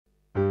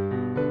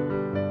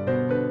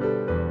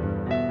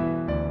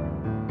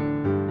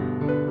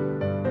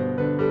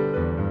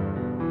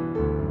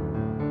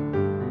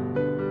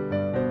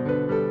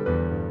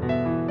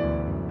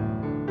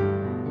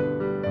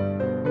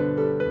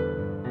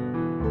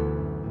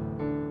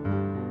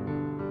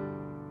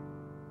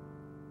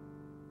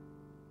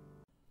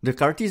The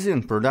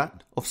Cartesian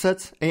product of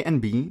sets A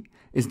and B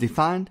is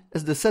defined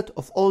as the set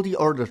of all the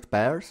ordered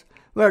pairs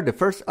where the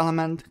first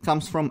element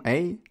comes from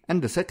A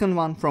and the second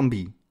one from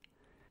B.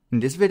 In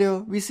this video,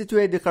 we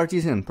situate the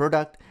Cartesian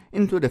product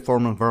into the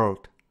formal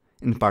world.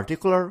 In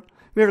particular,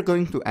 we are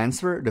going to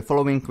answer the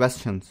following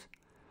questions.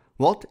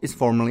 What is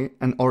formally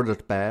an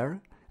ordered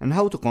pair, and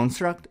how to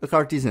construct a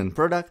Cartesian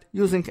product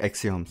using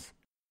axioms.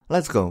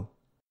 Let's go.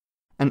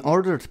 An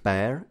ordered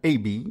pair,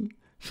 AB,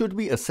 should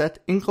be a set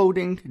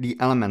encoding the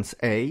elements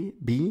A,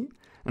 B,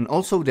 and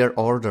also their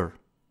order.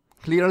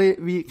 Clearly,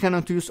 we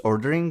cannot use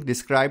ordering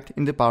described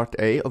in the part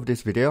A of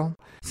this video,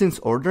 since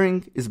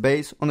ordering is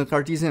based on a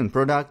Cartesian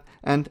product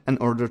and an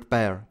ordered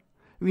pair.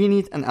 We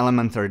need an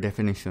elementary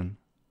definition.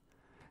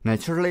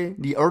 Naturally,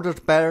 the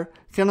ordered pair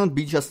cannot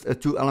be just a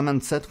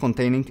two-element set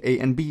containing A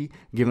and B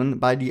given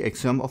by the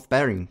axiom of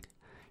pairing.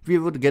 We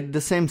would get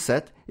the same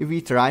set if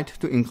we tried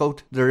to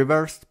encode the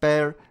reversed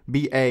pair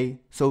BA,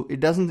 so it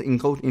doesn't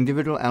encode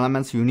individual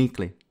elements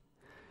uniquely.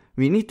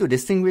 We need to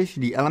distinguish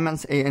the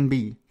elements A and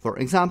B, for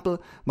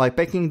example, by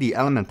packing the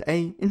element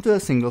A into a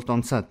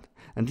singleton set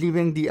and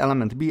leaving the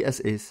element B as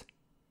is.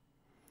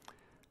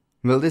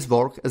 Will this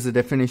work as a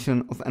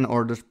definition of an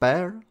ordered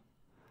pair?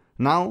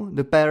 Now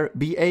the pair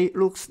BA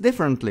looks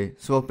differently,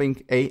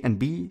 swapping A and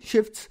B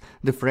shifts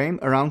the frame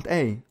around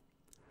A.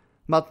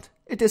 But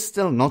it is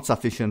still not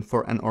sufficient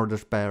for an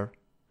ordered pair.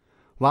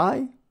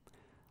 Why?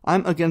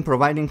 I'm again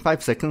providing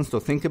 5 seconds to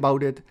think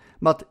about it,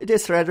 but it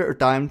is rather a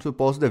time to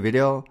pause the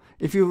video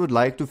if you would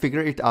like to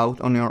figure it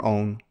out on your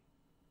own.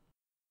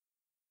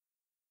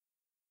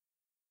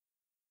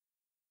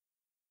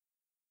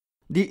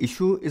 The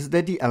issue is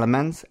that the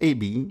elements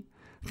AB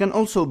can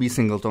also be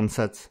singleton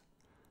sets.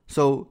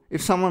 So,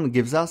 if someone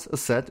gives us a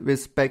set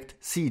with packed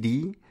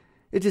CD,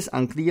 it is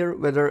unclear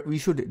whether we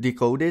should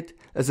decode it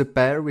as a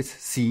pair with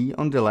C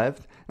on the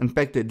left and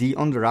packed D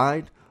on the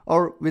right,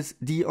 or with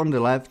D on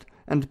the left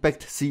and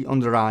packed C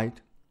on the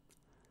right.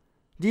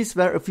 These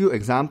were a few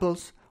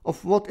examples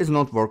of what is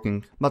not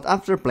working, but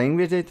after playing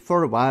with it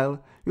for a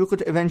while, you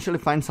could eventually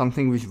find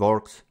something which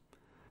works.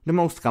 The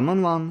most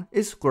common one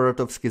is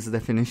Kuratowski's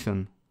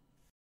definition.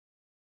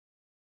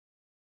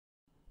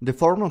 The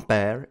formal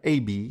pair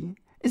AB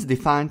is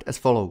defined as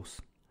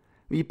follows.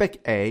 We pack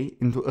A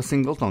into a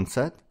singleton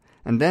set,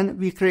 and then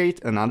we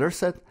create another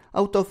set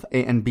out of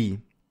A and B.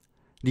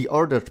 The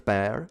ordered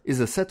pair is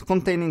a set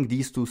containing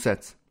these two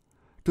sets.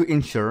 To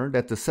ensure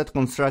that the set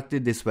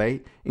constructed this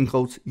way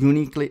encodes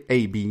uniquely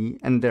AB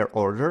and their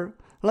order,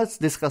 let's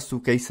discuss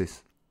two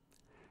cases.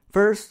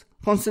 First,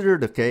 consider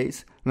the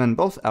case when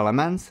both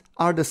elements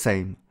are the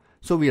same,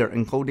 so we are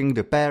encoding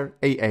the pair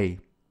AA.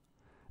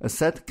 A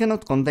set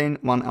cannot contain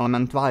one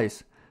element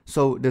twice,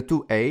 so the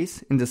two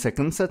A's in the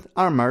second set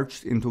are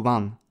merged into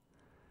one.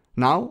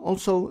 Now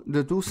also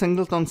the two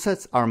singleton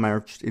sets are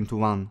merged into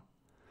one.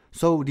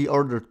 So the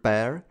ordered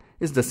pair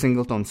is the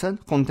singleton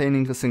set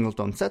containing the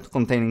singleton set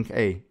containing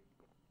A.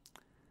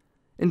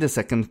 In the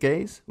second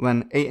case,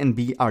 when A and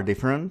B are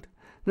different,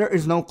 there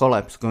is no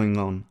collapse going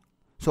on.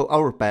 So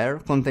our pair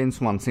contains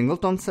one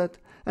singleton set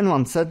and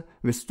one set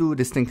with two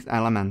distinct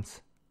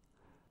elements.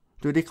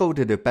 To decode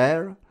the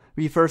pair,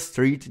 we first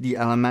read the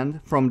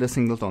element from the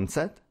singleton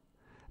set,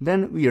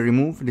 then we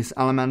remove this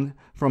element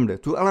from the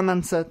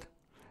two-element set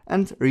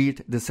and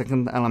read the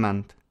second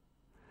element.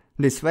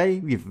 This way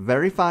we've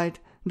verified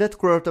that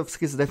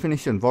Kuratowski's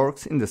definition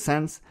works in the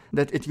sense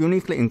that it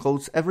uniquely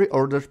encodes every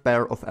ordered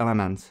pair of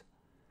elements.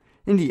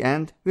 In the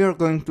end, we are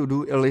going to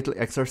do a little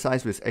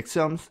exercise with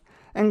axioms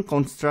and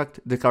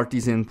construct the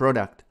Cartesian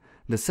product,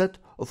 the set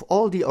of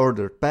all the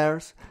ordered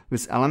pairs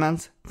with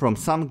elements from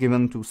some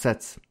given two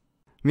sets.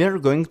 We are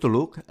going to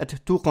look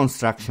at two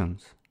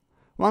constructions.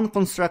 One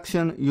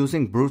construction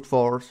using brute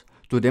force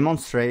to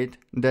demonstrate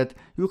that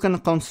you can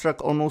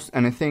construct almost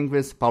anything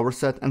with power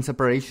set and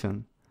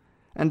separation,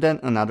 and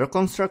then another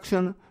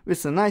construction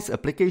with a nice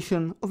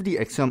application of the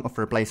axiom of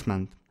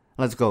replacement.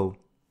 Let's go.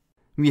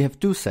 We have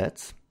two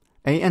sets,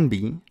 A and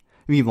B.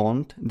 We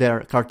want their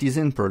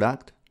Cartesian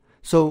product,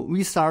 so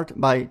we start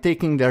by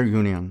taking their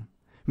union.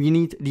 We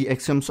need the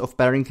axioms of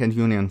pairing and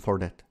union for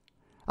that.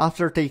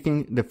 After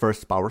taking the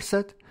first power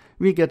set,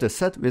 we get a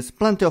set with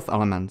plenty of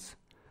elements.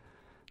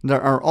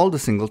 There are all the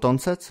singleton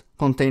sets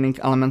containing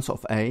elements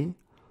of A,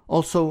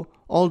 also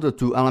all the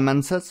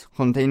two-element sets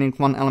containing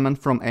one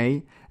element from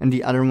A and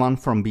the other one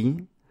from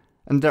B,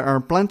 and there are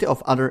plenty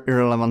of other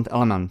irrelevant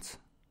elements.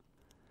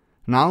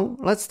 Now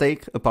let's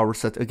take a power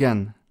set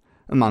again.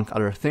 Among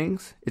other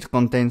things, it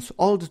contains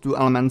all the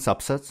two-element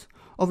subsets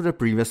of the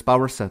previous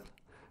power set.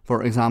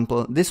 For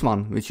example, this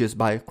one, which is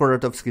by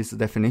Kuratowski's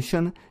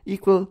definition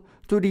equal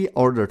to the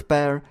ordered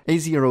pair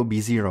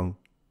A0B0.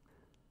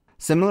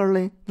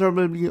 Similarly, there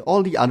will be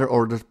all the other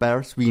ordered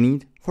pairs we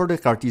need for the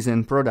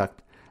Cartesian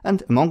product,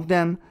 and among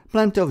them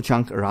plenty of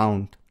junk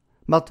around.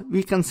 But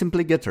we can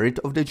simply get rid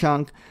of the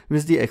junk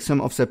with the axiom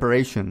of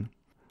separation.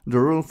 The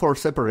rule for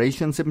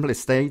separation simply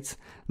states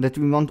that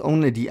we want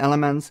only the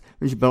elements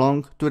which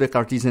belong to the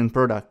Cartesian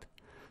product.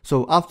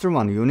 So after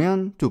one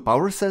union, two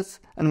power sets,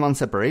 and one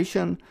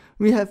separation,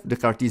 we have the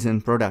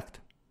Cartesian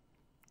product.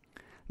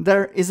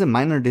 There is a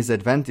minor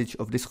disadvantage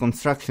of this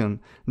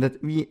construction,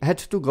 that we had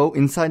to go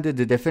inside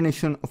the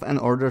definition of an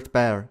ordered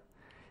pair.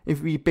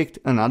 If we picked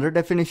another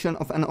definition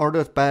of an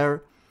ordered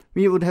pair,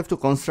 we would have to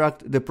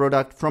construct the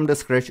product from the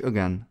scratch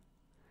again.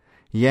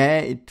 Yeah,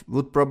 it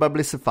would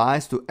probably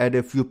suffice to add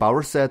a few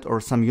power set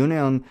or some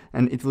union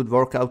and it would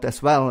work out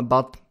as well,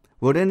 but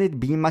wouldn't it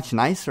be much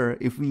nicer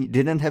if we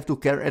didn't have to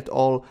care at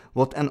all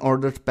what an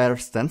ordered pair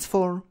stands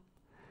for?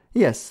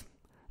 Yes,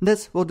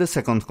 that's what the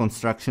second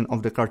construction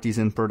of the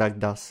Cartesian product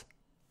does.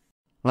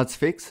 Let's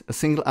fix a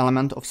single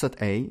element of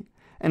set A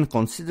and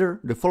consider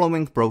the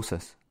following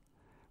process.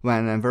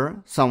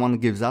 Whenever someone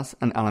gives us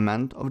an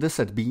element of the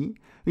set B,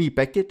 we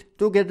pack it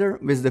together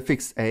with the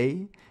fixed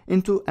A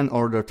into an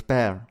ordered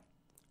pair.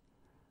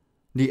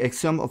 The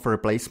axiom of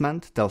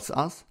replacement tells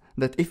us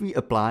that if we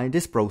apply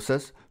this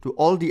process to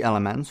all the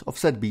elements of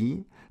set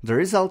B, the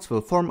results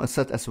will form a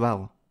set as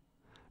well.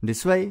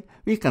 This way,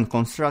 we can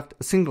construct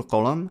a single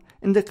column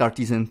in the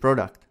Cartesian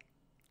product.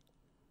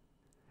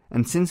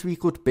 And since we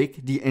could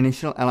pick the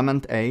initial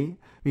element A,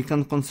 we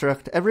can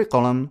construct every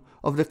column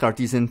of the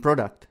Cartesian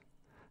product.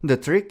 The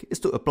trick is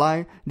to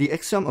apply the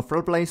axiom of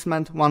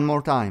replacement one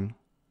more time.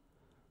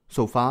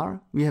 So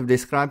far, we have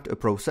described a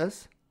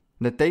process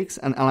that takes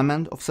an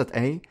element of set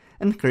A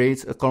and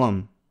creates a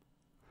column.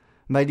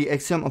 By the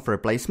axiom of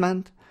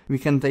replacement, we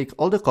can take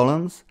all the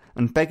columns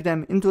and pack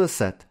them into a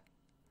set.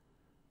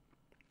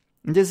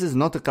 This is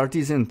not a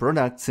Cartesian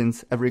product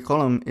since every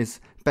column is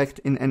packed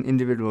in an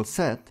individual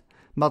set,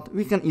 but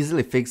we can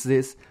easily fix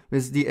this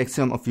with the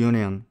axiom of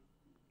union.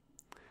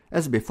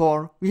 As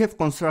before, we have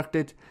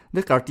constructed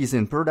the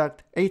Cartesian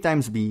product A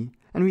times B,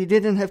 and we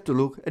didn't have to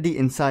look at the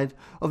inside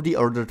of the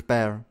ordered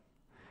pair.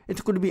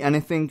 It could be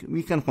anything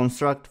we can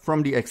construct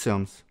from the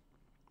axioms.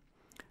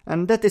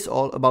 And that is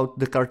all about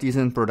the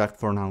Cartesian product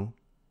for now.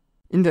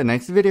 In the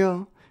next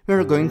video, we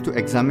are going to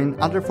examine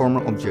other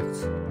formal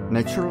objects,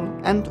 natural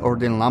and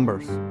ordinal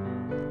numbers.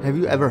 Have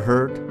you ever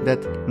heard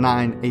that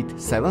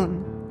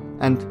 987?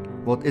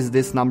 And what is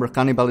this number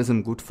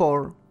cannibalism good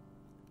for?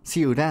 See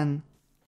you then!